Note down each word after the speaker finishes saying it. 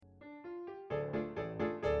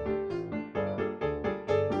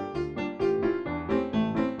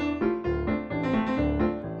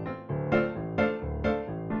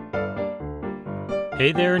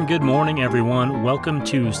Hey there and good morning, everyone. Welcome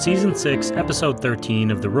to Season 6, Episode 13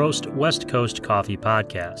 of the Roast West Coast Coffee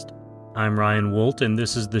Podcast. I'm Ryan Wolt, and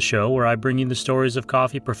this is the show where I bring you the stories of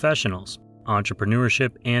coffee professionals,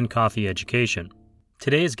 entrepreneurship, and coffee education.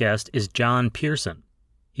 Today's guest is John Pearson.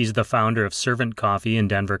 He's the founder of Servant Coffee in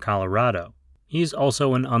Denver, Colorado. He's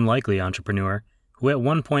also an unlikely entrepreneur who at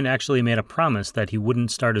one point actually made a promise that he wouldn't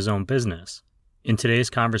start his own business. In today's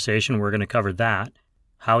conversation, we're going to cover that,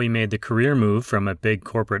 how he made the career move from a big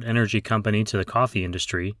corporate energy company to the coffee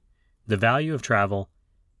industry, the value of travel,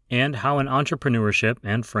 and how in entrepreneurship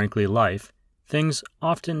and, frankly, life, things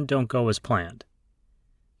often don't go as planned.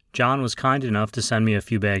 John was kind enough to send me a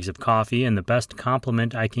few bags of coffee, and the best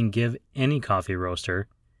compliment I can give any coffee roaster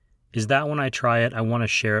is that when I try it, I want to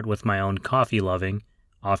share it with my own coffee-loving,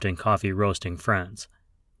 often coffee-roasting friends,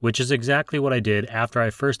 which is exactly what I did after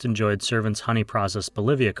I first enjoyed Servant's honey-processed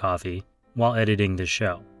Bolivia coffee while editing this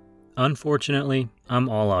show. Unfortunately, I'm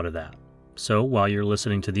all out of that. So while you're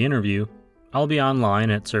listening to the interview, I'll be online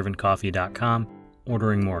at servantcoffee.com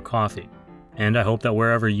ordering more coffee. And I hope that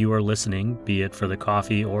wherever you are listening, be it for the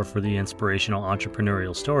coffee or for the inspirational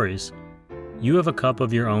entrepreneurial stories, you have a cup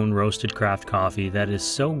of your own roasted craft coffee that is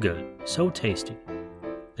so good, so tasty,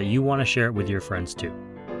 that you want to share it with your friends too.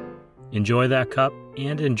 Enjoy that cup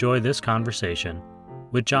and enjoy this conversation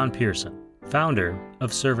with John Pearson, founder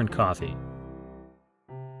of Servant Coffee.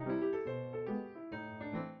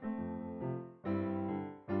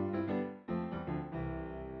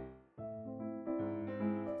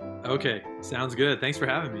 Okay, sounds good. Thanks for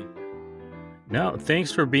having me. No,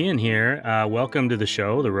 thanks for being here. Welcome to the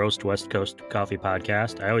show, the Roast West Coast Coffee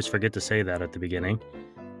Podcast. I always forget to say that at the beginning.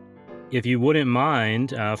 If you wouldn't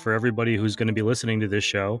mind, for everybody who's going to be listening to this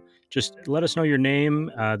show, just let us know your name,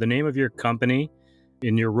 the name of your company,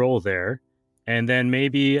 in your role there, and then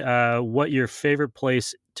maybe what your favorite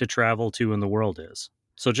place to travel to in the world is.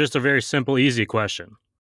 So just a very simple, easy question.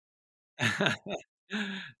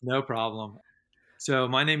 No problem. So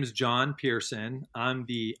my name is John Pearson. I'm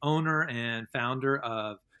the owner and founder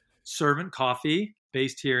of Servant Coffee,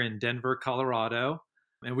 based here in Denver, Colorado.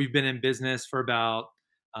 And we've been in business for about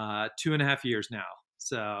 2.5 years now.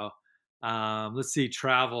 So let's see,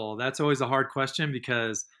 travel. That's always a hard question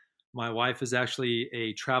because my wife is actually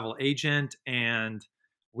a travel agent and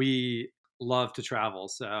we love to travel.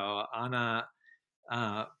 So on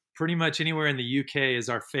pretty much anywhere in the UK is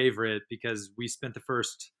our favorite because we spent the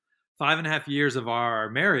first 5.5 years of our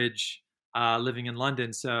marriage living in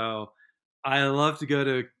London. So I love to go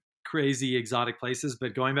to crazy exotic places,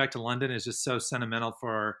 but going back to London is just so sentimental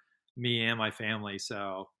for me and my family.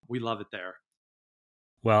 So we love it there.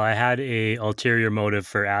 Well, I had a ulterior motive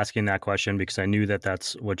for asking that question because I knew that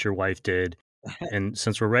that's what your wife did. And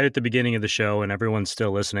since we're right at the beginning of the show and everyone's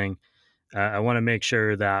still listening, I want to make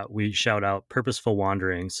sure that we shout out Purposeful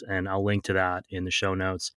Wanderings, and I'll link to that in the show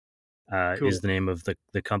notes. Cool. Is the name of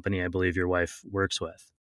the company I believe your wife works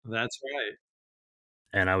with. That's right.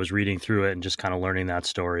 And I was reading through it and just kind of learning that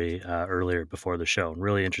story earlier before the show.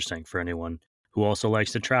 Really interesting for anyone who also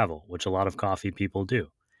likes to travel, which a lot of coffee people do.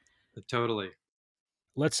 Totally.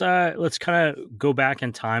 Let's kind of go back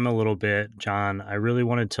in time a little bit, John. I really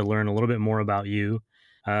wanted to learn a little bit more about you,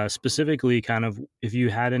 specifically kind of if you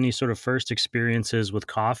had any sort of first experiences with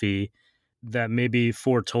coffee that maybe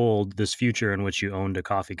foretold this future in which you owned a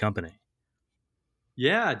coffee company.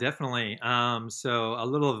 Yeah, definitely. So a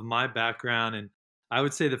little of my background, and I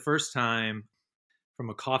would say the first time from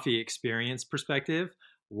a coffee experience perspective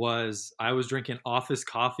was I was drinking office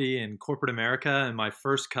coffee in corporate America, and my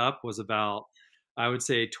first cup was about, I would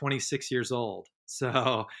say, 26 years old.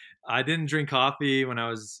 So I didn't drink coffee when I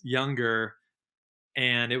was younger,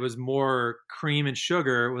 and it was more cream and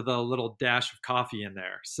sugar with a little dash of coffee in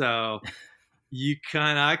there. So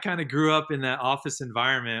I kind of grew up in that office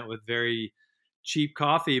environment with very cheap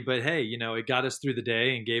coffee, but hey, it got us through the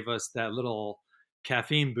day and gave us that little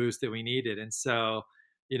caffeine boost that we needed. And so,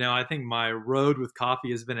 I think my road with coffee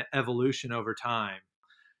has been an evolution over time.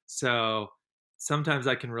 So sometimes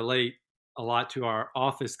I can relate a lot to our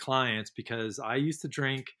office clients because I used to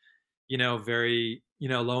drink, very,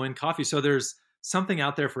 low end coffee. So there's something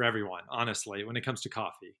out there for everyone, honestly, when it comes to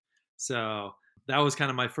coffee. So that was kind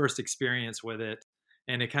of my first experience with it.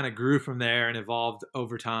 And it kind of grew from there and evolved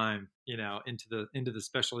over time, into the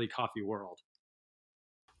specialty coffee world.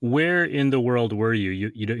 Where in the world were you?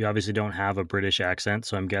 You obviously don't have a British accent,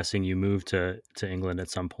 so I'm guessing you moved to England at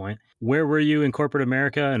some point. Where were you in corporate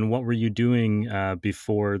America, and what were you doing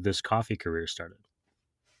before this coffee career started?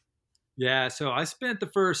 Yeah, so I spent the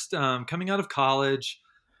first, coming out of college,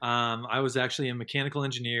 I was actually a mechanical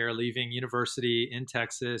engineer leaving university in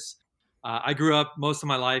Texas. I grew up most of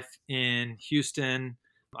my life in Houston.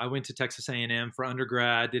 I went to Texas A&M for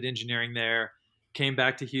undergrad, did engineering there, came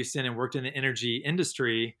back to Houston and worked in the energy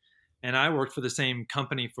industry. And I worked for the same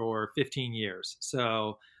company for 15 years.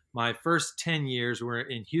 So my first 10 years were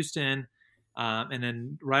in Houston. And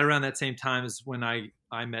then right around that same time is when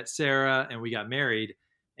I met Sarah and we got married.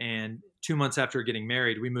 And 2 months after getting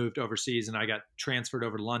married, we moved overseas and I got transferred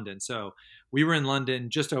over to London. So we were in London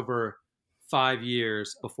just over 5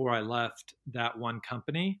 years before I left that one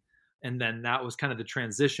company. And then that was kind of the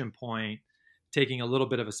transition point, taking a little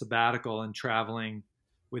bit of a sabbatical and traveling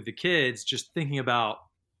with the kids, just thinking about,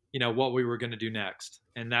 what we were going to do next.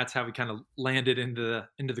 And that's how we kind of landed into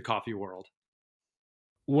the coffee world.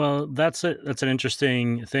 Well, that's an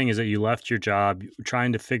interesting thing is that you left your job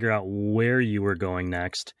trying to figure out where you were going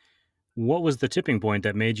next. What was the tipping point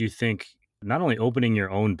that made you think not only opening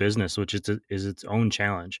your own business, which is its own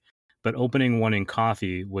challenge, but opening one in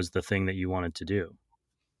coffee was the thing that you wanted to do?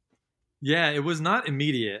 Yeah, it was not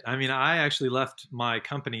immediate. I mean, I actually left my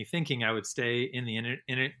company thinking I would stay in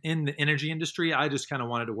the energy industry. I just kind of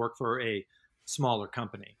wanted to work for a smaller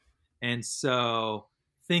company, and so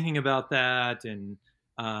thinking about that and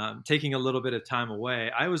taking a little bit of time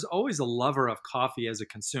away, I was always a lover of coffee as a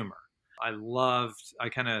consumer. I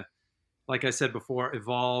kind of, like I said before,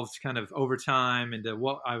 evolved kind of over time into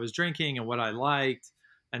what I was drinking and what I liked,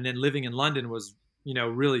 and then living in London was,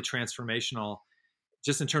 really transformational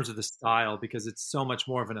just in terms of the style because it's so much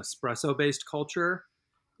more of an espresso based culture,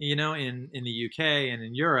 in the UK and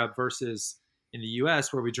in Europe versus in the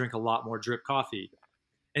US where we drink a lot more drip coffee.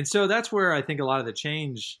 And so that's where I think a lot of the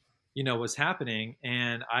change, was happening.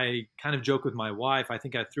 And I kind of joke with my wife, I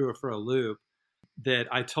think I threw her for a loop that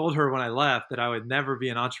I told her when I left that I would never be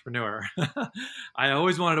an entrepreneur. I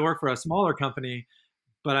always wanted to work for a smaller company,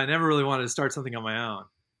 but I never really wanted to start something on my own.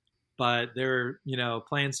 But there,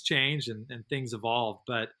 plans change and things evolve.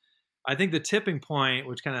 But I think the tipping point,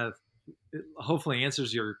 which kind of hopefully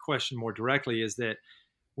answers your question more directly, is that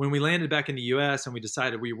when we landed back in the US and we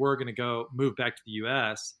decided we were going to go move back to the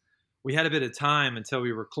US, we had a bit of time until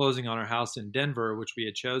we were closing on our house in Denver, which we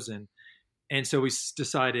had chosen. And so we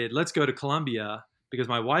decided, let's go to Colombia because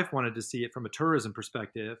my wife wanted to see it from a tourism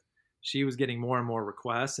perspective. She was getting more and more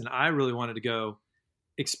requests, and I really wanted to go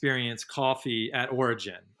experience coffee at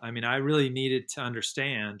origin. I mean, I really needed to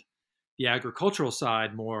understand the agricultural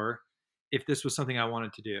side more if this was something I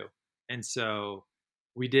wanted to do. And so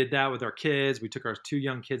we did that with our kids. We took our two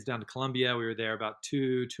young kids down to Colombia. We were there about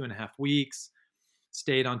 2.5 weeks,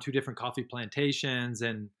 stayed on two different coffee plantations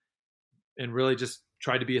and really just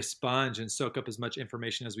tried to be a sponge and soak up as much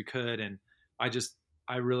information as we could. And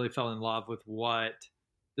I really fell in love with what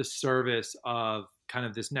the service of kind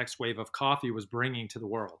of this next wave of coffee was bringing to the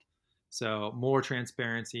world. So more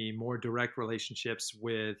transparency, more direct relationships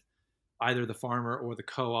with either the farmer or the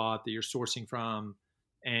co-op that you're sourcing from.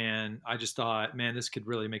 And I just thought, man, this could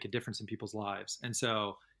really make a difference in people's lives. And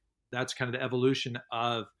so that's kind of the evolution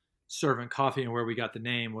of Servant Coffee, and where we got the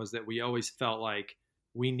name was that we always felt like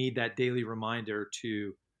we need that daily reminder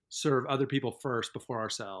to serve other people first before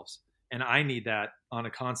ourselves. And I need that on a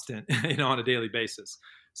constant, on a daily basis.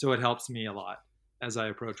 So it helps me a lot as I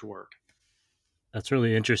approach work. That's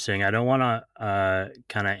really interesting. I don't want to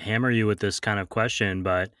kind of hammer you with this kind of question,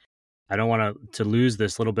 but I don't want to lose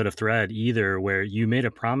this little bit of thread either, where you made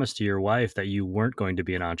a promise to your wife that you weren't going to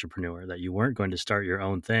be an entrepreneur, that you weren't going to start your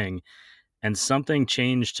own thing. And something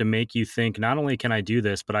changed to make you think, not only can I do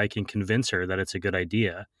this, but I can convince her that it's a good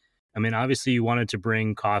idea. I mean, obviously you wanted to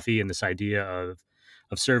bring coffee and this idea of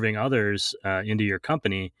serving others into your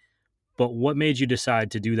company, but what made you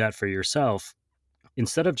decide to do that for yourself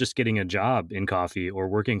instead of just getting a job in coffee or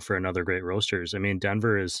working for another great roasters? I mean,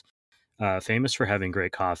 Denver is famous for having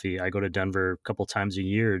great coffee. I go to Denver a couple times a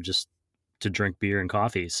year just to drink beer and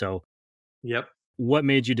coffee. So Yep. what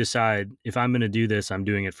made you decide, if I'm going to do this, I'm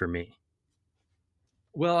doing it for me?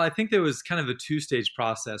 Well, I think there was kind of a two-stage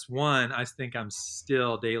process. One, I think I'm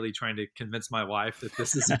still daily trying to convince my wife that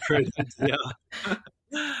this is a great idea.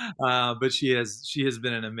 But she has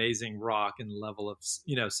been an amazing rock and level of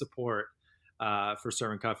support for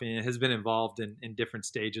Servant Coffee, and has been involved in different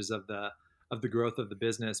stages of the growth of the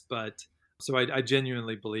business. But so I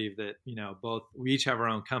genuinely believe that both we each have our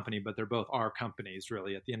own company, but they're both our companies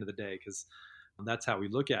really at the end of the day, because that's how we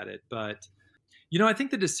look at it. But I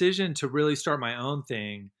think the decision to really start my own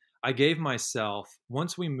thing, I gave myself,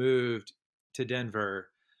 once we moved to Denver,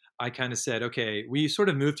 I kind of said, okay, we sort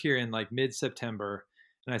of moved here in like mid-September.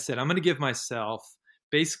 And I said, I'm going to give myself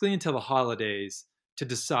basically until the holidays to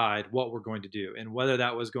decide what we're going to do, and whether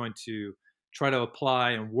that was going to try to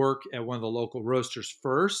apply and work at one of the local roasters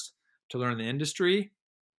first to learn the industry,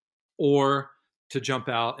 or to jump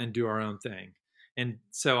out and do our own thing. And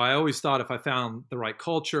so I always thought if I found the right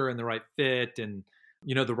culture and the right fit and,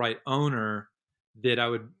 the right owner, that I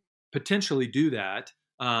would potentially do that.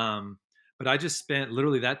 But I just spent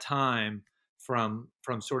literally that time from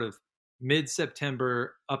sort of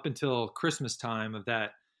mid-September up until Christmas time of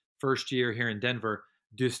that first year here in Denver,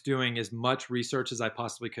 just doing as much research as I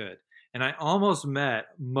possibly could. And I almost met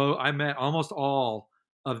almost all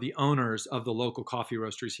of the owners of the local coffee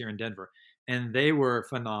roasteries here in Denver, and they were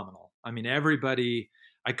phenomenal. I mean, everybody,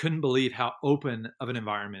 I couldn't believe how open of an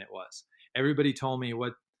environment it was. Everybody told me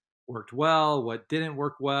what worked well, what didn't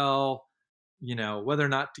work well, whether or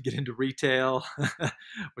not to get into retail,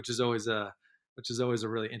 which is always a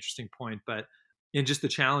really interesting point. But in just the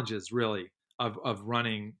challenges really of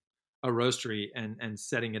running a roastery and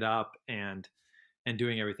setting it up and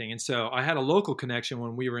doing everything. And so I had a local connection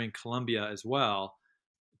when we were in Colombia as well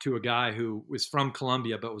to a guy who was from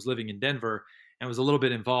Colombia but was living in Denver and was a little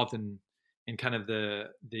bit involved in kind of the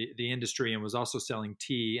industry and was also selling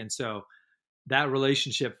tea. And so that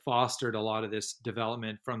relationship fostered a lot of this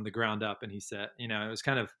development from the ground up. And he said, it was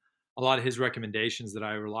kind of a lot of his recommendations that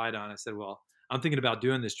I relied on. I said, well, I'm thinking about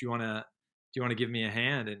doing this. Do you want to give me a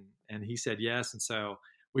hand? And he said yes. And so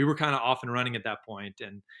we were kind of off and running at that point.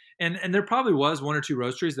 And there probably was one or two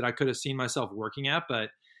roasteries that I could have seen myself working at, but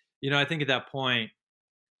I think at that point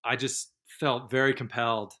I just felt very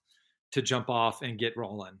compelled to jump off and get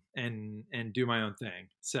rolling and do my own thing.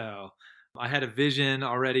 So I had a vision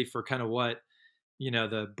already for kind of what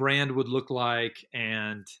the brand would look like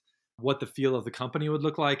and what the feel of the company would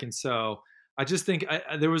look like. And so I just think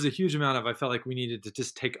there was a huge amount of, I felt like we needed to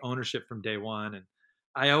just take ownership from day one. And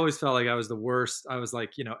I always felt like I was the worst. I was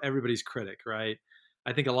like, everybody's critic, right?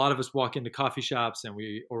 I think a lot of us walk into coffee shops and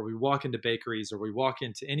we walk into bakeries or we walk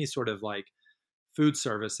into any sort of like food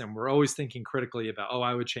service and we're always thinking critically about, oh,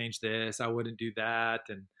 I would change this, I wouldn't do that.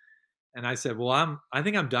 And I said, well, I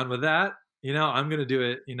think I'm done with that. I'm going to do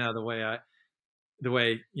it, the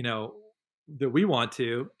way that we want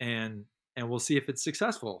to, and we'll see if it's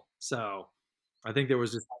successful. So I think there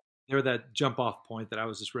was that jump off point that I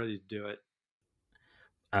was just ready to do it.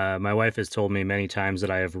 My wife has told me many times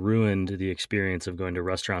that I have ruined the experience of going to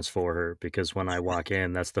restaurants for her because when I walk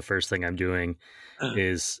in, that's the first thing I'm doing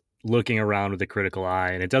is looking around with a critical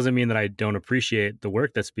eye. And it doesn't mean that I don't appreciate the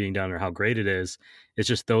work that's being done or how great it is. It's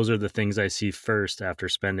just those are the things I see first after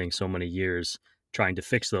spending so many years trying to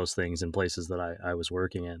fix those things in places that I was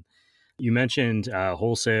working in. You mentioned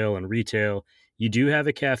wholesale and retail. You do have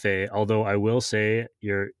a cafe, although I will say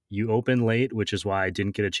you open late, which is why I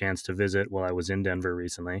didn't get a chance to visit while I was in Denver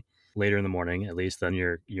recently, later in the morning, at least than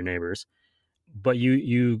your neighbors. But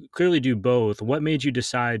you clearly do both. What made you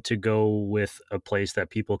decide to go with a place that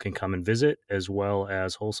people can come and visit as well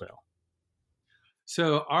as wholesale?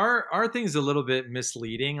 So our thing is a little bit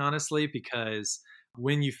misleading, honestly, because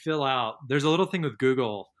when you fill out, there's a little thing with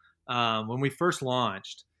Google when we first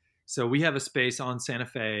launched. So we have a space on Santa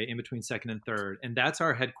Fe in between second and third, and that's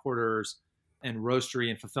our headquarters and roastery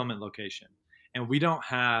and fulfillment location. And we don't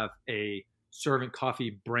have a Servant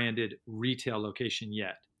Coffee branded retail location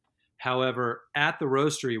yet. However, at the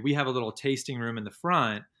roastery, we have a little tasting room in the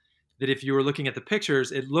front that if you were looking at the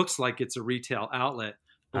pictures, it looks like it's a retail outlet,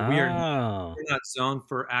 but we're not zoned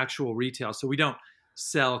for actual retail. So we don't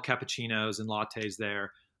sell cappuccinos and lattes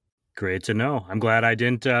there. Great to know. I'm glad I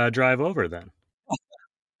didn't drive over then.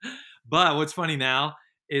 But what's funny now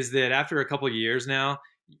is that after a couple of years now,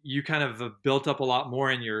 you kind of have built up a lot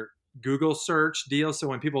more in your Google search deal. So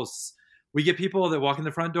when we get people that walk in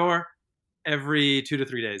the front door every 2 to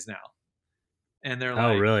 3 days now. And they're like,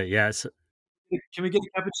 oh, really? Yes. Can we get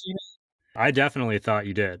a cappuccino? I definitely thought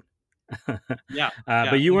you did. Yeah.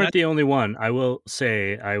 But you weren't the only one. I will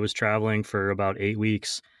say I was traveling for about 8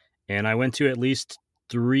 weeks and I went to at least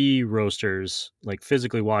 3 roasters, like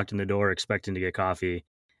physically walked in the door expecting to get coffee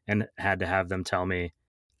and had to have them tell me,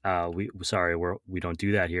 we don't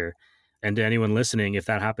do that here. And to anyone listening, if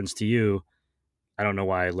that happens to you, I don't know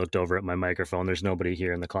why I looked over at my microphone. There's nobody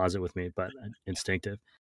here in the closet with me, but instinctive.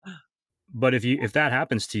 But if that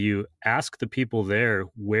happens to you, ask the people there,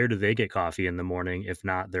 where do they get coffee in the morning, if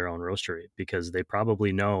not their own roastery, because they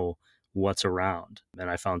probably know what's around. And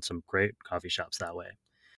I found some great coffee shops that way.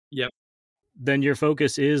 Yep. Then your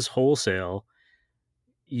focus is wholesale.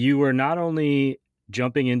 You are not only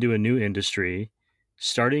jumping into a new industry,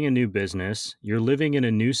 starting a new business, you're living in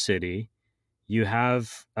a new city, you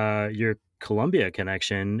have your Colombia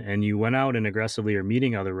connection, and you went out and aggressively are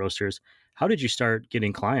meeting other roasters. How did you start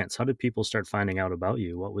getting clients? How did people start finding out about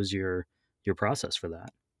you? What was your process for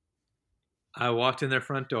that? I walked in their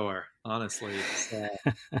front door, honestly. So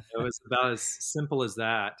it was about as simple as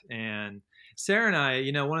that. And Sarah and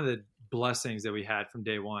I, one of the blessings that we had from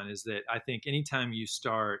day one is that I think anytime you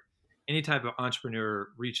start, any type of entrepreneur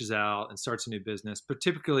reaches out and starts a new business,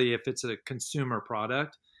 particularly if it's a consumer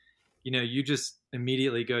product, you just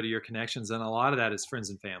immediately go to your connections. And a lot of that is friends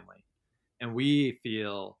and family. And we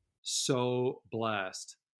feel so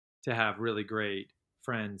blessed to have really great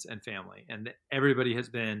friends and family. And everybody has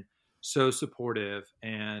been so supportive.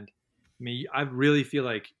 And I mean, I really feel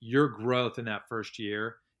like your growth in that first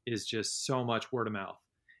year is just so much word of mouth.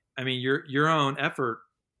 I mean, your own effort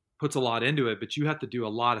puts a lot into it, but you have to do a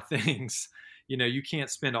lot of things. You can't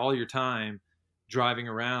spend all your time driving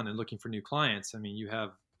around and looking for new clients. I mean, you have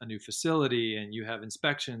a new facility and you have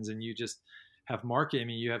inspections and you just have marketing. I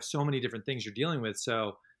mean, you have so many different things you're dealing with.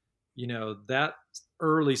 So, that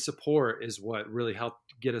early support is what really helped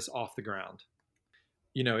get us off the ground.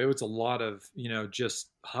 It was a lot of, just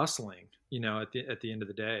hustling, at the end of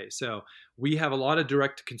the day. So we have a lot of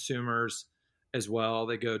direct consumers as well.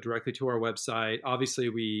 They go directly to our website. Obviously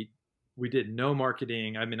we did no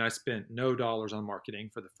marketing. I mean, I spent no dollars on marketing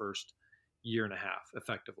for the first year and a half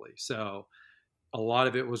effectively. So a lot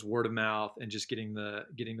of it was word of mouth and just getting the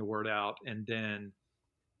word out. And then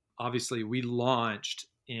obviously we launched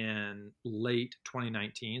in late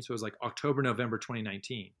 2019. So it was like October, November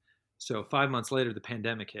 2019. So 5 months later, the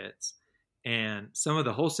pandemic hits. And some of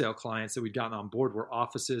the wholesale clients that we'd gotten on board were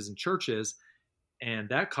offices and churches. And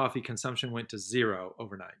that coffee consumption went to zero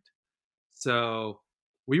overnight. So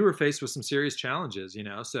we were faced with some serious challenges,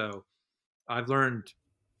 So I've learned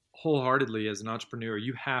wholeheartedly as an entrepreneur,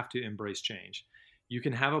 you have to embrace change. You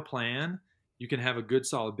can have a plan, you can have a good,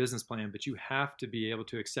 solid business plan, but you have to be able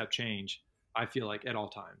to accept change, I feel like, at all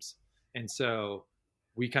times. And so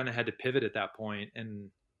we kind of had to pivot at that point. And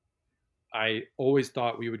I always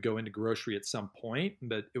thought we would go into grocery at some point,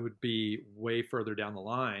 but it would be way further down the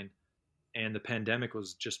line. And the pandemic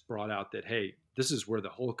was just brought out that, hey, this is where the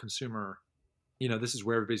whole consumer, this is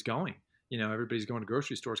where everybody's going. Everybody's going to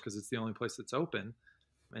grocery stores because it's the only place that's open.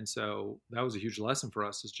 And so that was a huge lesson for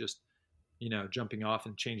us, is just, jumping off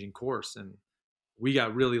and changing course. And we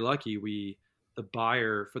got really lucky. The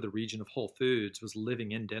buyer for the region of Whole Foods was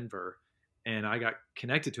living in Denver, and I got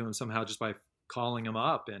connected to him somehow just by calling him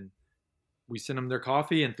up, and we sent them their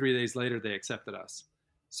coffee, and 3 days later they accepted us.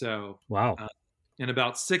 So, Wow. And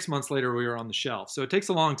about 6 months later we were on the shelf. So it takes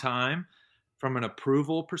a long time from an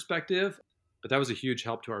approval perspective, but that was a huge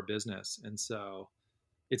help to our business. And so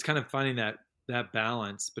it's kind of finding that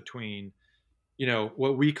balance between,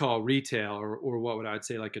 what we call retail, or what would I'd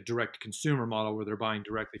say like a direct consumer model, where they're buying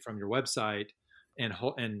directly from your website,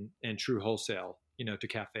 and true wholesale, to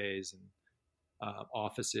cafes and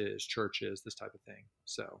offices, churches, this type of thing.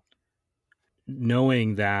 So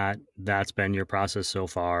knowing that that's been your process so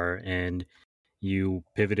far and you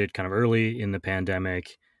pivoted kind of early in the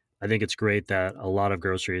pandemic, I think it's great that a lot of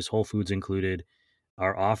groceries, Whole Foods included,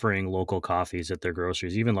 are offering local coffees at their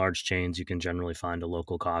groceries. Even large chains, you can generally find a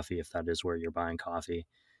local coffee if that is where you're buying coffee.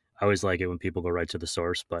 I always like it when people go right to the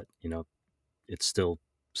source, but it's still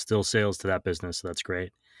sales to that business, so that's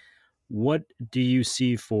great. What do you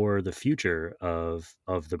see for the future of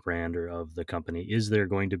the brand or of the company? Is there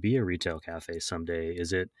going to be a retail cafe someday?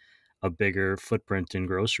 Is it a bigger footprint in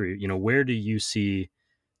grocery? Where do you see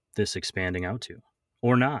this expanding out to,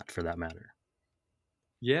 or not, for that matter?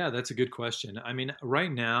 yeah, that's a good question. I mean,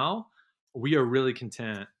 right now we are really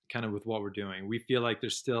content kind of with what we're doing. We feel like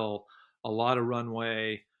there's still a lot of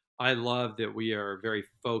runway. I love that we are very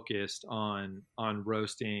focused on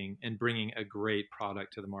roasting and bringing a great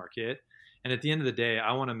product to the market. And at the end of the day,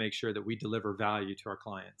 I want to make sure that we deliver value to our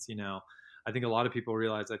clients. I think a lot of people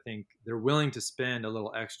realize, I think they're willing to spend a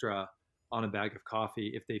little extra on a bag of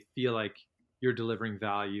coffee if they feel like you're delivering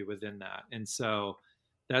value within that. And so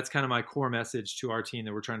that's kind of my core message to our team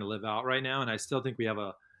that we're trying to live out right now. And I still think we have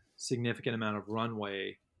a significant amount of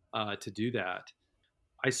runway to do that.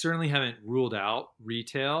 I certainly haven't ruled out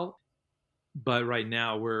retail, but right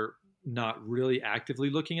now we're not really actively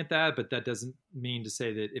looking at that. But that doesn't mean to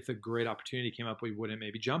say that if a great opportunity came up, we wouldn't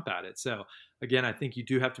maybe jump at it. So again, I think you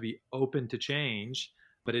do have to be open to change,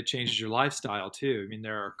 but it changes your lifestyle too. I mean,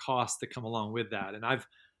 there are costs that come along with that. And I've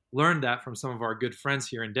learned that from some of our good friends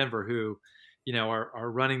here in Denver who,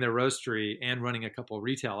 are running their roastery and running a couple of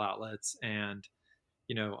retail outlets. And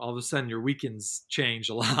all of a sudden your weekends change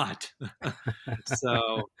a lot.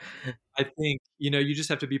 So I think, you just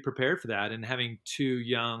have to be prepared for that. And having two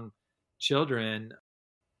young children,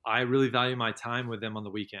 I really value my time with them on the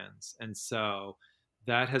weekends. And so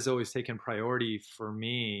that has always taken priority for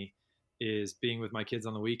me, is being with my kids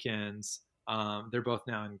on the weekends. They're both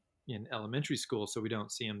now in in elementary school, so we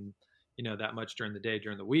don't see them, that much during the day,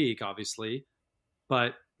 during the week, obviously.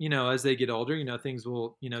 But as they get older, things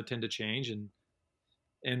will tend to change,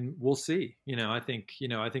 and we'll see. I think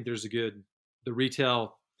there's the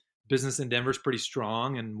retail business in Denver is pretty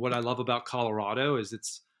strong, and what I love about Colorado is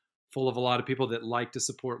it's full of a lot of people that like to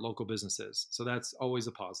support local businesses, so that's always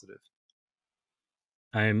a positive.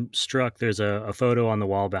 I'm struck. There's a photo on the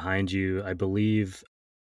wall behind you, I believe,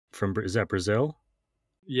 is that Brazil?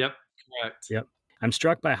 Yep, correct. Yep. I'm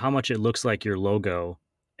struck by how much it looks like your logo,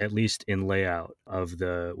 at least in layout of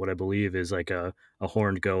what I believe is like a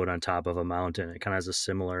horned goat on top of a mountain. It kind of has a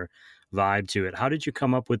similar vibe to it. How did you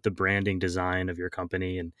come up with the branding design of your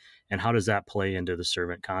company, and how does that play into the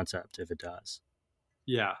servant concept, if it does?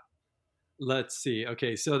 Yeah, let's see.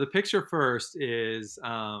 Okay, so the picture first is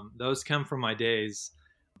those come from my days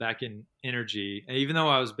back in energy. And even though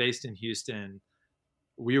I was based in Houston,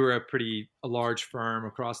 we were a large firm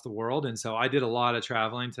across the world, and so I did a lot of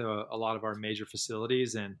traveling to a lot of our major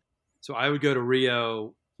facilities. And so I would go to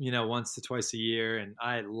Rio, once to twice a year, and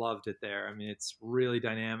I loved it there. I mean, it's really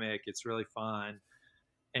dynamic, it's really fun,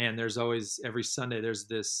 and there's always, every Sunday,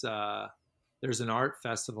 there's an art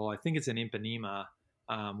festival. I think it's in Ipanema,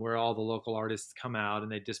 where all the local artists come out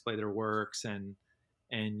and they display their works, and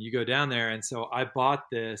you go down there. And so I bought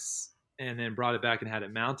this and then brought it back and had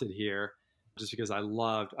it mounted here, just because I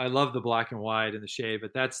love the black and white and the shade.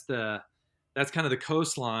 But that's kind of the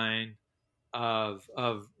coastline of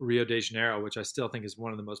Rio de Janeiro, which I still think is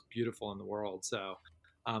one of the most beautiful in the world. So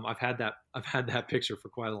I've had that picture for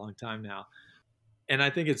quite a long time now, and I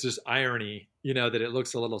think it's just irony, that it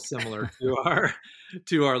looks a little similar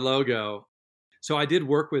to our logo. So I did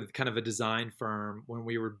work with kind of a design firm when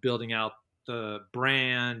we were building out the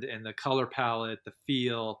brand and the color palette, the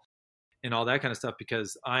feel, and all that kind of stuff,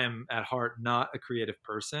 because I am at heart not a creative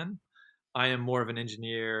person. I am more of an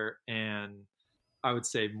engineer, and I would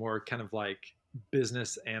say more kind of like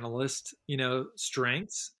business analyst,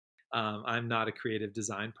 strengths. I'm not a creative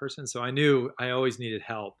design person. So I knew I always needed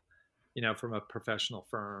help, from a professional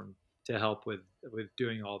firm to help with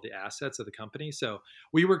doing all the assets of the company. So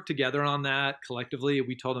we worked together on that collectively.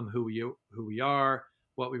 We told them who we are,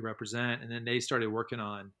 what we represent, and then they started working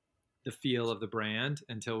on the feel of the brand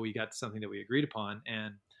until we got to something that we agreed upon.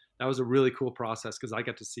 And that was a really cool process, because I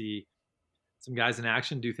got to see some guys in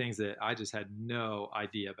action do things that I just had no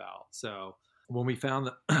idea about. So when we found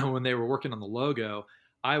that when they were working on the logo,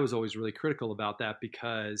 I was always really critical about that,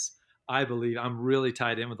 because I believe I'm really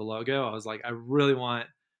tied in with the logo. I was like, I really want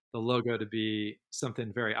the logo to be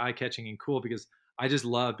something very eye-catching and cool, because I just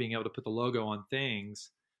love being able to put the logo on things,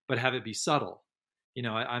 but have it be subtle.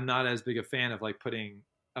 I'm not as big a fan of like putting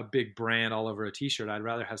a big brand all over a t-shirt. I'd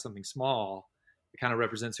rather have something small that kind of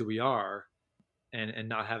represents who we are, and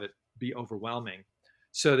not have it be overwhelming.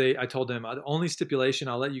 So I told them, the only stipulation,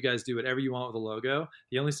 I'll let you guys do whatever you want with the logo.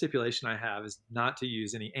 The only stipulation I have is not to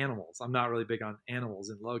use any animals. I'm not really big on animals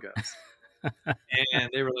in logos. And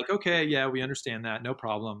they were like, okay, yeah, we understand that. No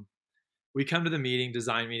problem. We come to the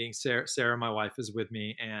design meeting. Sarah, my wife, is with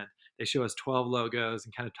me, and they show us 12 logos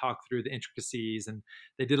and kind of talk through the intricacies. And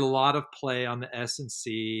they did a lot of play on the S and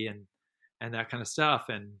C and that kind of stuff.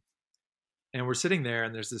 And we're sitting there,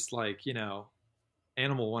 and there's this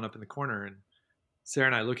animal one up in the corner, and Sarah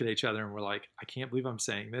and I look at each other and we're like, I can't believe I'm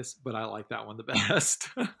saying this, but I like that one the best.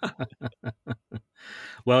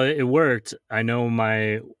 Well, it worked. I know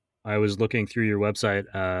I was looking through your website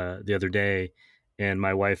the other day, and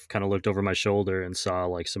my wife kind of looked over my shoulder and saw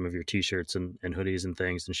like some of your t-shirts and hoodies and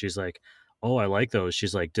things. And she's like, oh, I like those.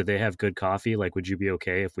 She's like, did they have good coffee? Like, would you be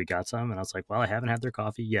okay if we got some? And I was like, well, I haven't had their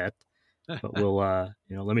coffee yet, but we'll,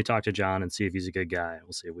 let me talk to John and see if he's a good guy.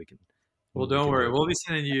 We'll see if we can. Well, don't worry. We'll be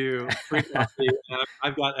sending you free coffee.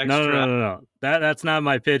 I've got extra. No. That's not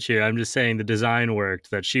my pitch here. I'm just saying the design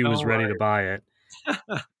worked, that she was ready to buy it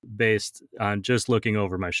based on just looking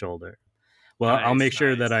over my shoulder. Well, I'll make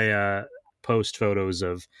sure that I post photos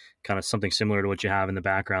of kind of something similar to what you have in the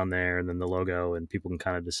background there, and then the logo, and people can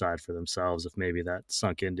kind of decide for themselves if maybe that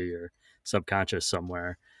sunk into your subconscious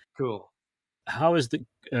somewhere. Cool. How has the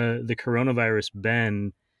coronavirus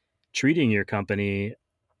been treating your company?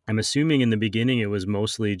 I'm assuming in the beginning it was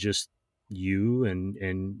mostly just you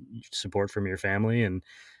and support from your family, and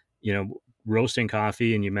roasting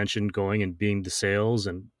coffee, and you mentioned going and being the sales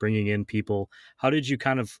and bringing in people. How did you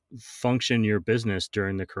kind of function your business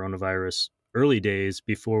during the coronavirus early days,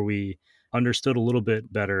 before we understood a little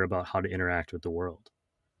bit better about how to interact with the world?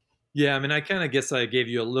 Yeah, I mean, I kind of guess I gave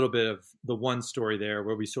you a little bit of the one story there,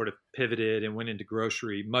 where we sort of pivoted and went into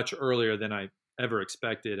grocery much earlier than I ever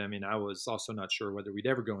expected. I mean, I was also not sure whether we'd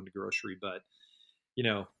ever go into grocery, but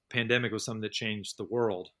pandemic was something that changed the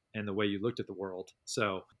world. and the way you looked at the world.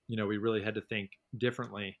 So, we really had to think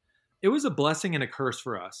differently. It was a blessing and a curse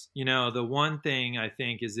for us. The one thing I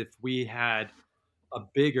think is if we had a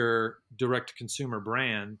bigger direct to consumer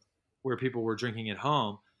brand where people were drinking at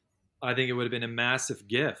home, I think it would have been a massive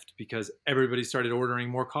gift because everybody started ordering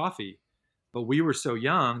more coffee. But we were so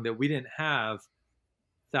young that we didn't have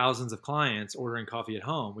thousands of clients ordering coffee at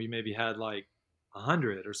home. We maybe had like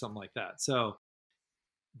 100 or something like that. So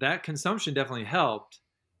that consumption definitely helped,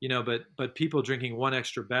 but people drinking one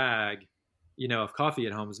extra bag, of coffee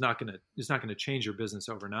at home is not going to change your business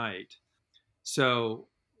overnight. So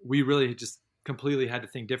we really just completely had to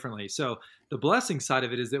think differently. So the blessing side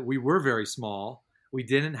of it is that we were very small. We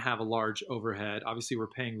didn't have a large overhead. Obviously, we're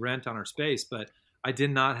paying rent on our space, but I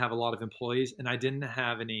did not have a lot of employees, and I didn't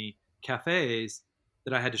have any cafes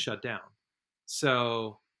that I had to shut down.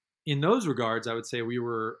 So in those regards, I would say we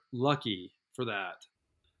were lucky for that.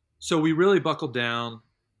 So we really buckled down,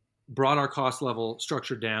 brought our cost level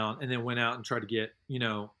structure down, and then went out and tried to get,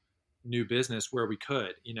 new business where we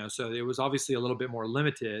could, so it was obviously a little bit more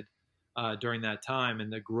limited during that time,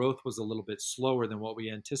 and the growth was a little bit slower than what we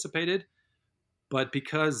anticipated. But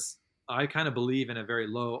because I kind of believe in a very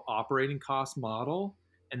low operating cost model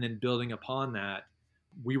and then building upon that,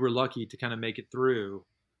 we were lucky to kind of make it through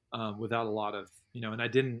without a lot of, and I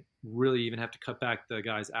didn't really even have to cut back the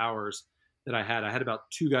guys' hours that I had. I had about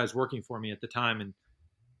 2 guys working for me at the time and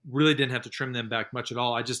really didn't have to trim them back much at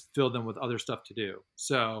all. I just filled them with other stuff to do.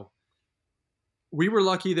 So we were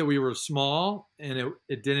lucky that we were small and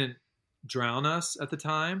it didn't drown us at the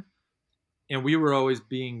time. And we were always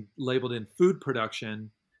being labeled in food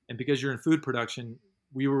production. And because you're in food production,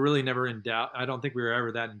 we were really never in doubt. I don't think we were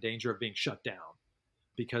ever that in danger of being shut down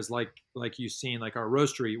because like you've seen, like our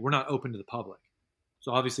roastery, we're not open to the public.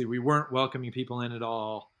 So obviously we weren't welcoming people in at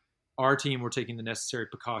all. Our team were taking the necessary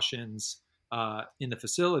precautions in the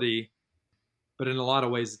facility, but in a lot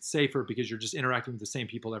of ways it's safer because you're just interacting with the same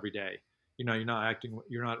people every day. You're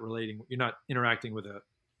not interacting with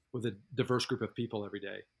a diverse group of people every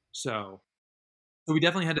day. So we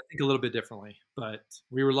definitely had to think a little bit differently, but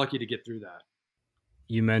we were lucky to get through that.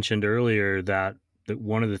 You mentioned earlier that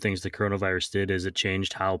one of the things the coronavirus did is it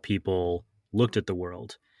changed how people looked at the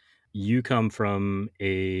world. You come from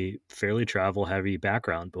a fairly travel-heavy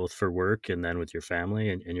background, both for work and then with your family,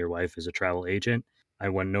 and your wife is a travel agent. I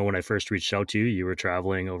know when I first reached out to you, you were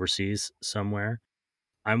traveling overseas somewhere.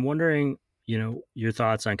 I'm wondering, your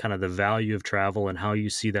thoughts on kind of the value of travel and how you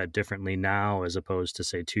see that differently now as opposed to,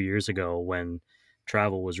 say, 2 years ago when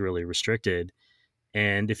travel was really restricted.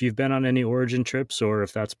 And if you've been on any origin trips or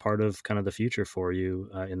if that's part of kind of the future for you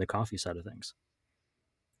in the coffee side of things.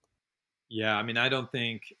 Yeah, one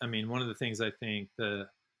of the things I think the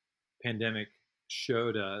pandemic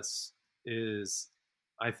showed us is,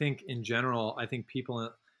 I think in general,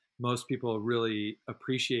 most people really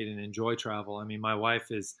appreciate and enjoy travel. My wife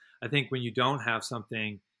I think when you don't have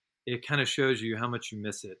something, it kind of shows you how much you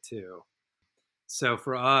miss it too. So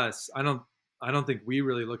for us, I don't think we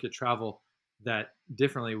really look at travel that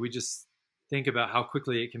differently. We just think about how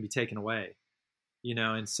quickly it can be taken away,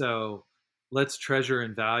 and so let's treasure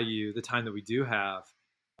and value the time that we do have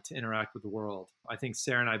to interact with the world. I think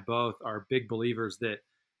Sarah and I both are big believers that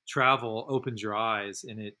travel opens your eyes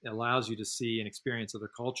and it allows you to see and experience other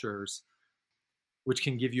cultures, which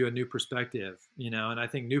can give you a new perspective, and I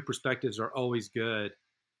think new perspectives are always good,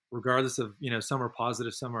 regardless of, some are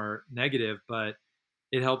positive, some are negative, but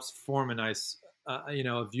it helps form a nice,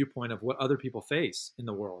 a viewpoint of what other people face in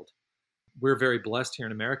the world. We're very blessed here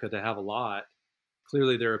in America to have a lot.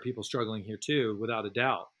 Clearly there are people struggling here too, without a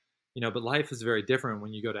doubt, but life is very different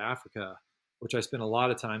when you go to Africa, which I spent a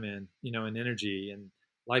lot of time in, in energy, and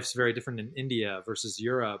life's very different in India versus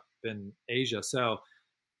Europe and Asia. So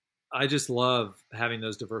I just love having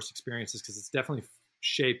those diverse experiences because it's definitely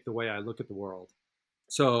shaped the way I look at the world.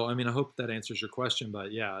 So, I hope that answers your question,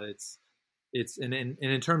 but yeah, it's and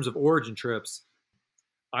in terms of origin trips,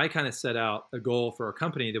 I kind of set out a goal for our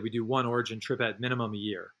company that we do one origin trip at minimum a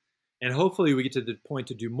year. And hopefully we get to the point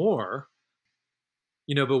to do more,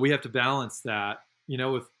 but we have to balance that,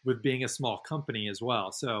 with being a small company as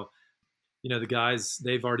well. So, the guys,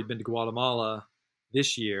 they've already been to Guatemala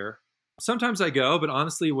this year. Sometimes I go, but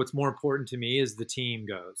honestly, what's more important to me is the team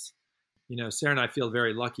goes. Sarah and I feel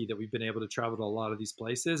very lucky that we've been able to travel to a lot of these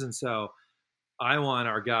places. And so I want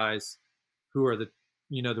our guys who are the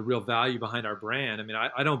real value behind our brand.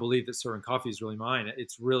 I don't believe that Servant Coffee is really mine.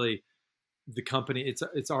 It's really the company,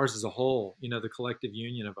 it's ours as a whole, the collective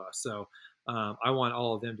union of us. So I want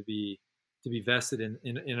all of them to be vested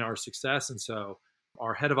in our success. And so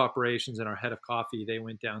our head of operations and our head of coffee, they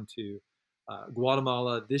went down to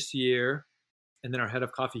Guatemala this year. and then our head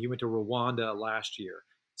of coffee, he went to Rwanda last year.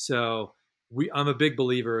 So I'm a big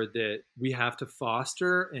believer that we have to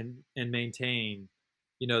foster and maintain,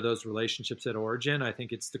 those relationships at origin. I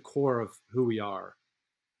think it's the core of who we are.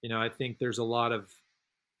 I think there's a lot of,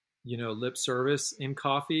 lip service in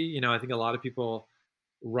coffee. I think a lot of people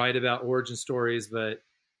write about origin stories, but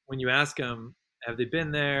when you ask them, have they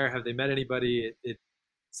been there? Have they met anybody? It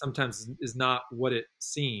sometimes is not what it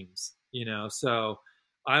seems, So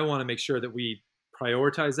I want to make sure that we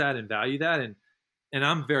prioritize that and value that. And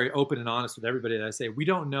I'm very open and honest with everybody that I say, we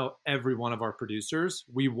don't know every one of our producers.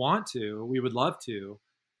 We would love to,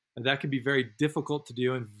 and that can be very difficult to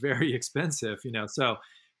do and very expensive, so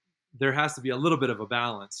there has to be a little bit of a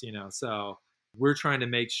balance, so we're trying to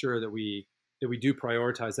make sure that we do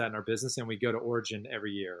prioritize that in our business, and we go to origin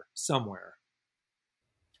every year somewhere.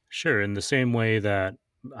 Sure. In the same way that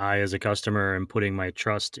I, as a customer, am putting my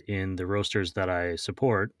trust in the roasters that I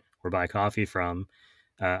support or buy coffee from,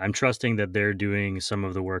 I'm trusting that they're doing some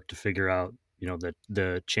of the work to figure out,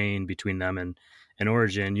 the chain between them and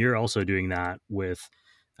origin. You're also doing that with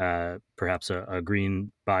perhaps a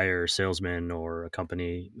green buyer, salesman, or a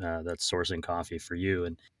company that's sourcing coffee for you.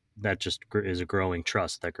 And that just is a growing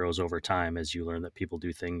trust that grows over time as you learn that people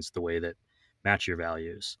do things the way that match your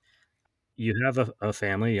values. You have a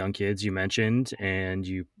family, young kids, you mentioned, and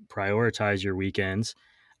you prioritize your weekends.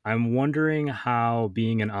 I'm wondering how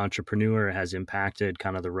being an entrepreneur has impacted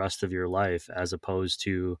kind of the rest of your life as opposed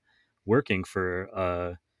to working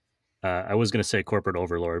for I was going to say corporate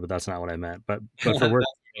overlord, but that's not what I meant. But for working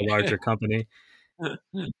for a larger company,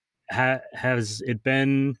 has it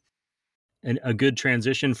been a good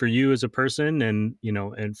transition for you as a person, and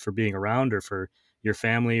and for being around, or for your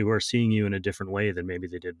family who are seeing you in a different way than maybe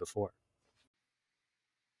they did before?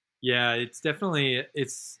 Yeah, it's definitely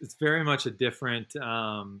it's very much a different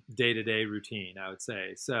day-to-day routine, I would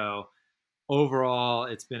say. So overall,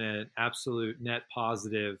 it's been an absolute net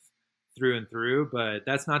positive through and through. But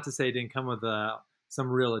that's not to say it didn't come with some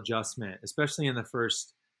real adjustment, especially in the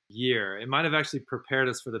first year. It might have actually prepared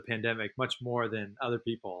us for the pandemic much more than other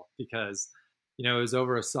people, because it was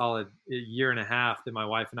over a solid year and a half that my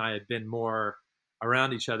wife and I had been more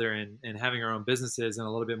around each other and having our own businesses and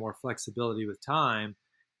a little bit more flexibility with time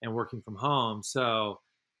and working from home. So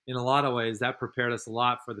in a lot of ways, that prepared us a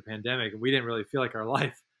lot for the pandemic. We didn't really feel like our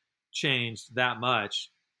life changed that much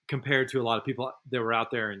compared to a lot of people that were out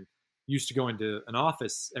there and used to go into an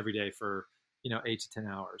office every day for 8 to 10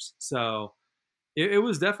 hours. So it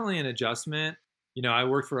was definitely an adjustment. I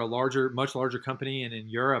worked for much larger company, and in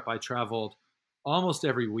Europe I traveled almost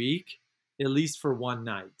every week, at least for one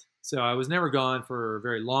night. So I was never gone for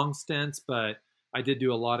very long stints, but I did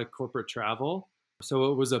do a lot of corporate travel.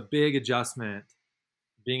 So it was a big adjustment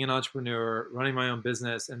being an entrepreneur, running my own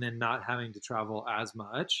business, and then not having to travel as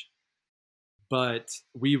much. But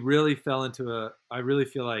we really I really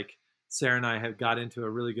feel like Sarah and I have got into a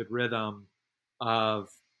really good rhythm of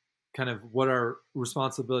kind of what our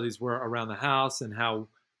responsibilities were around the house, and how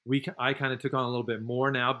I kind of took on a little bit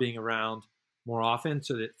more now, being around more often,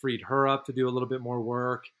 so that freed her up to do a little bit more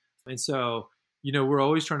work. And so, we're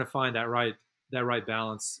always trying to find that right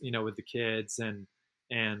balance, with the kids, and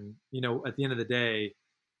at the end of the day,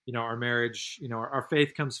 our marriage, our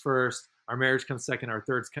faith comes first, our marriage comes second, our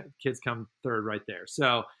kids come third right there.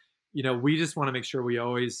 So, we just want to make sure we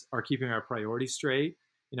always are keeping our priorities straight.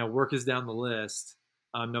 Work is down the list,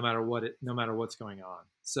 no matter what's going on.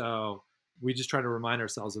 So we just try to remind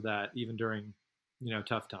ourselves of that even during,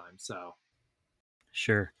 tough times. So.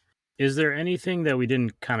 Sure. Is there anything that we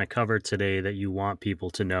didn't kind of cover today that you want people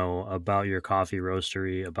to know about your coffee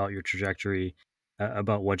roastery, about your trajectory,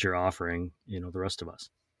 about what you're offering, the rest of us,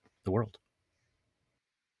 the world?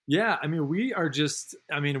 Yeah, I mean,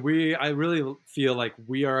 I really feel like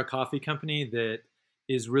we are a coffee company that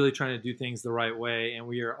is really trying to do things the right way. And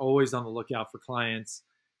we are always on the lookout for clients,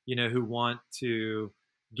 who want to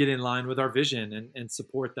get in line with our vision and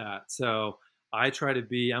support that. So I'm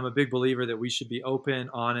a big believer that we should be open,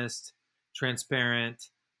 honest, transparent,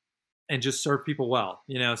 and just serve people well,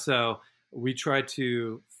 so we try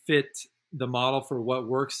to fit the model for what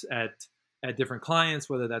works at different clients,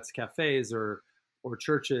 whether that's cafes or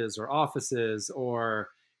churches or offices, or,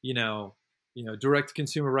 direct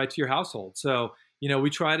consumer right to your household. So, we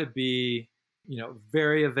try to be,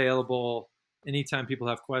 very available anytime people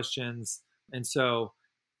have questions. And so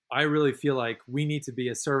I really feel like we need to be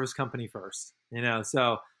a service company first,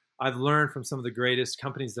 so I've learned from some of the greatest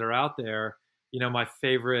companies that are out there. One of my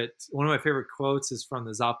favorite quotes is from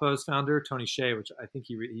the Zappos founder, Tony Hsieh, which I think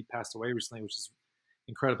he passed away recently, which is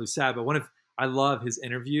incredibly sad. But I love his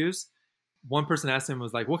interviews. One person asked him,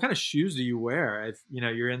 was like, what kind of shoes do you wear if,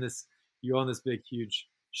 you're in this you own this big, huge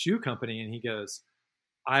shoe company. And he goes,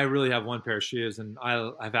 I really have one pair of shoes and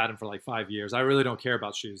I've had them for like 5 years. I really don't care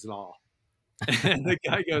about shoes at all. And the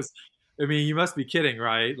guy goes, I mean, you must be kidding,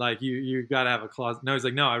 right? Like you got to have a closet. No, he's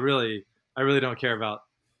like, no, I really don't care about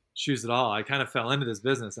shoes at all. I kind of fell into this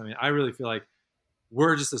business. I mean, I really feel like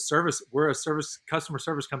we're a customer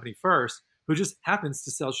service company first who just happens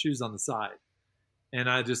to sell shoes on the side. And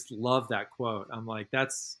I just love that quote. I'm like,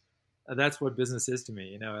 that's what business is to me.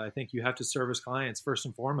 You know, I think you have to service clients first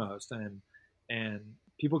and foremost, and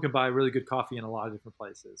people can buy really good coffee in a lot of different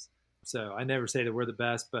places. So I never say that we're the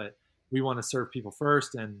best, but we want to serve people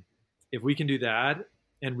first. And if we can do that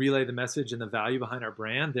and relay the message and the value behind our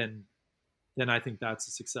brand, then I think that's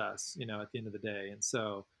a success, you know, at the end of the day. And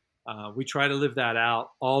so we try to live that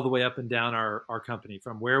out all the way up and down our company,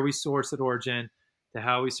 from where we source at origin to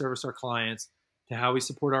how we service our clients to how we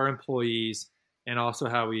support our employees, and also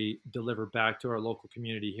how we deliver back to our local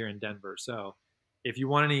community here in Denver. So if you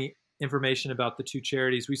want any information about the 2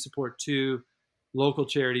 charities, we support 2 local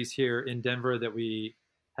charities here in Denver that we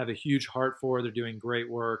have a huge heart for. They're doing great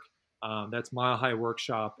work. That's Mile High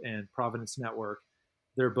Workshop and Providence Network.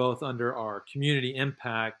 They're both under our community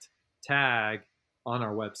impact tag on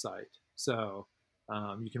our website. So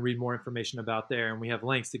you can read more information about there, and we have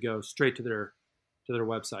links to go straight to their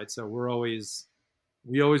website. So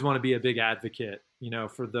we always want to be a big advocate, you know,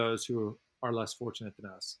 for those who are less fortunate than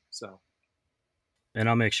us. So. And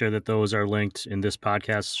I'll make sure that those are linked in this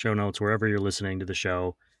podcast show notes, wherever you're listening to the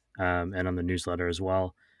show, and on the newsletter as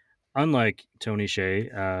well. Unlike Tony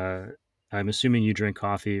Hsieh, I'm assuming you drink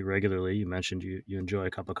coffee regularly. You mentioned you enjoy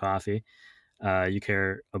a cup of coffee. You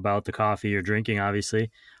care about the coffee you're drinking, obviously.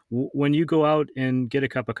 When you go out and get a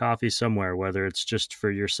cup of coffee somewhere, whether it's just for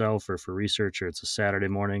yourself or for research, or it's a Saturday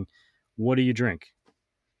morning, what do you drink?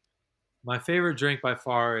 My favorite drink by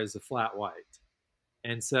far is a flat white.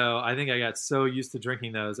 And so I think I got so used to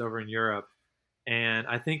drinking those over in Europe. And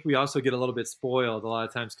I think we also get a little bit spoiled a lot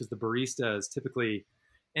of times because the baristas typically,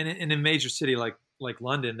 in a major city like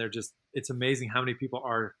London, it's amazing how many people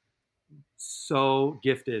are so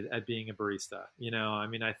gifted at being a barista. You know, I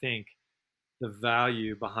mean, I think the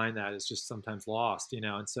value behind that is just sometimes lost, you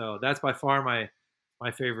know. And so that's by far my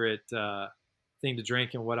favorite thing to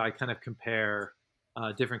drink, and what I kind of compare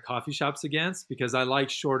different coffee shops against, because I like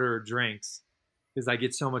shorter drinks because I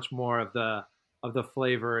get so much more of the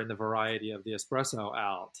flavor and the variety of the espresso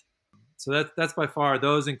out. So that's by far,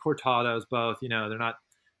 those and cortados both, you know, they're not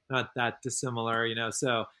that dissimilar, you know.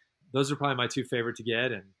 So those are probably my 2 favorite to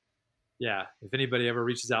get. And yeah, if anybody ever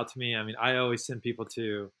reaches out to me, I mean, I always send people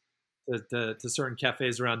to certain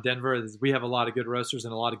cafes around Denver. We have a lot of good roasters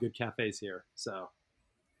and a lot of good cafes here. So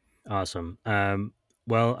awesome.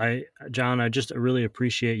 Well, John, I just really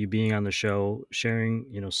appreciate you being on the show, sharing,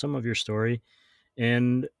 you know, some of your story,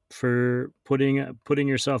 and for putting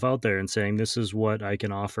yourself out there and saying, this is what I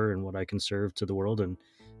can offer and what I can serve to the world, and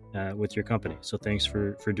with your company. So thanks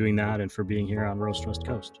for doing that and for being here on Roast West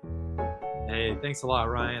Coast. Hey, thanks a lot,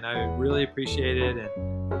 Ryan. I really appreciate it.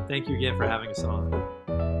 And thank you again for having us on.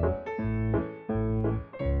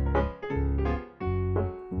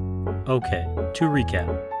 Okay, to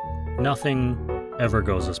recap, nothing ever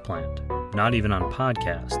goes as planned, not even on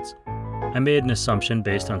podcasts. I made an assumption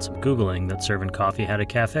based on some Googling that Servant Coffee had a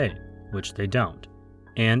cafe, which they don't.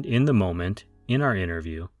 And in the moment, in our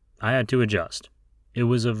interview, I had to adjust. It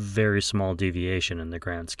was a very small deviation in the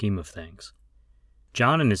grand scheme of things.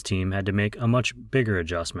 John and his team had to make a much bigger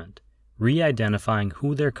adjustment, re-identifying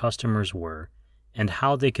who their customers were and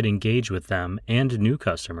how they could engage with them and new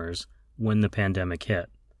customers when the pandemic hit.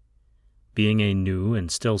 Being a new and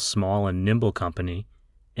still small and nimble company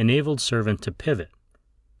enabled Servant to pivot,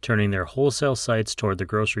 turning their wholesale sites toward the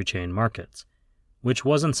grocery chain markets, which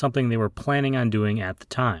wasn't something they were planning on doing at the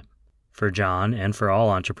time. For John, and for all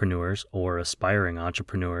entrepreneurs or aspiring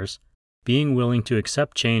entrepreneurs, being willing to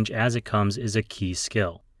accept change as it comes is a key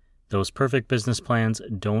skill. Those perfect business plans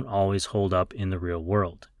don't always hold up in the real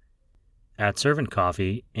world. At Servant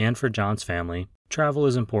Coffee, and for John's family, travel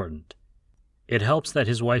is important. It helps that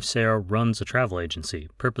his wife Sarah runs a travel agency,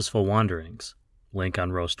 Purposeful Wanderings, link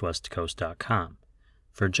on roastwestcoast.com.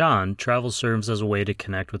 For John, travel serves as a way to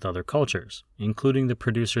connect with other cultures, including the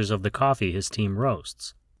producers of the coffee his team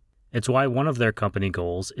roasts. It's why one of their company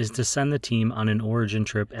goals is to send the team on an origin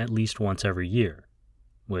trip at least once every year,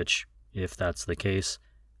 which, if that's the case,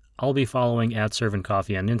 I'll be following at Servant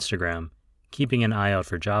Coffee on Instagram, keeping an eye out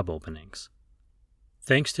for job openings.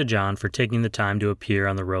 Thanks to John for taking the time to appear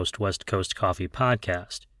on the Roast West Coast Coffee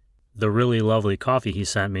podcast, the really lovely coffee he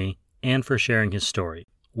sent me, and for sharing his story,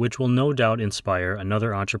 which will no doubt inspire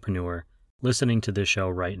another entrepreneur listening to this show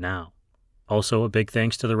right now. Also, a big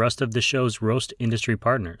thanks to the rest of the show's roast industry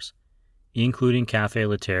partners, including Cafe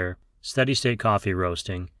Laterre, Steady State Coffee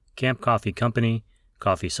Roasting, Camp Coffee Company,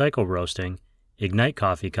 Coffee Cycle Roasting, Ignite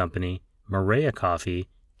Coffee Company, Maria Coffee,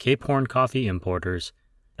 Cape Horn Coffee Importers,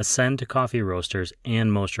 Ascend Coffee Roasters,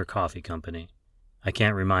 and Moster Coffee Company. I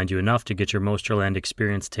can't remind you enough to get your Mosterland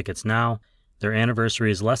Experience tickets now. Their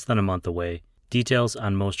anniversary is less than a month away. Details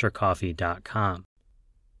on mostercoffee.com.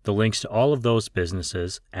 The links to all of those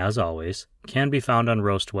businesses, as always, can be found on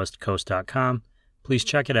roastwestcoast.com. Please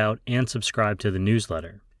check it out and subscribe to the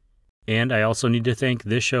newsletter. And I also need to thank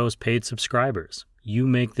this show's paid subscribers. You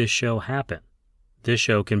make this show happen. This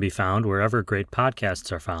show can be found wherever great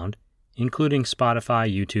podcasts are found, including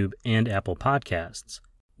Spotify, YouTube, and Apple Podcasts,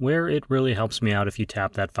 where it really helps me out if you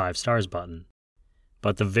tap that 5 stars button.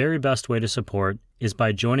 But the very best way to support is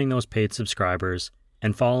by joining those paid subscribers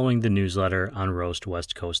and following the newsletter on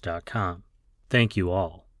roastwestcoast.com. Thank you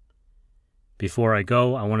all. Before I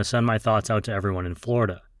go, I want to send my thoughts out to everyone in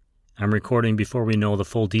Florida. I'm recording before we know the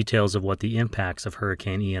full details of what the impacts of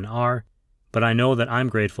Hurricane Ian are, but I know that I'm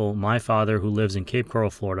grateful my father, who lives in Cape Coral,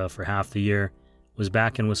 Florida for half the year, was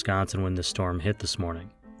back in Wisconsin when this storm hit this morning.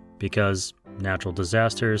 Because natural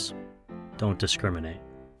disasters don't discriminate.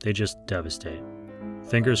 They just devastate.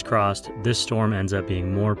 Fingers crossed, this storm ends up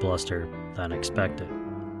being more bluster than expected.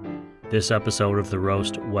 This episode of the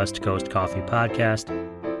Roast West Coast Coffee Podcast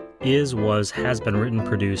has been written,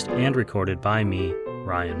 produced, and recorded by me,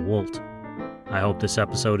 Ryan Wolt. I hope this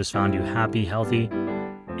episode has found you happy, healthy,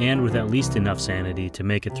 and with at least enough sanity to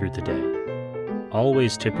make it through the day.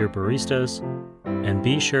 Always tip your baristas, and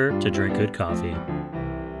be sure to drink good coffee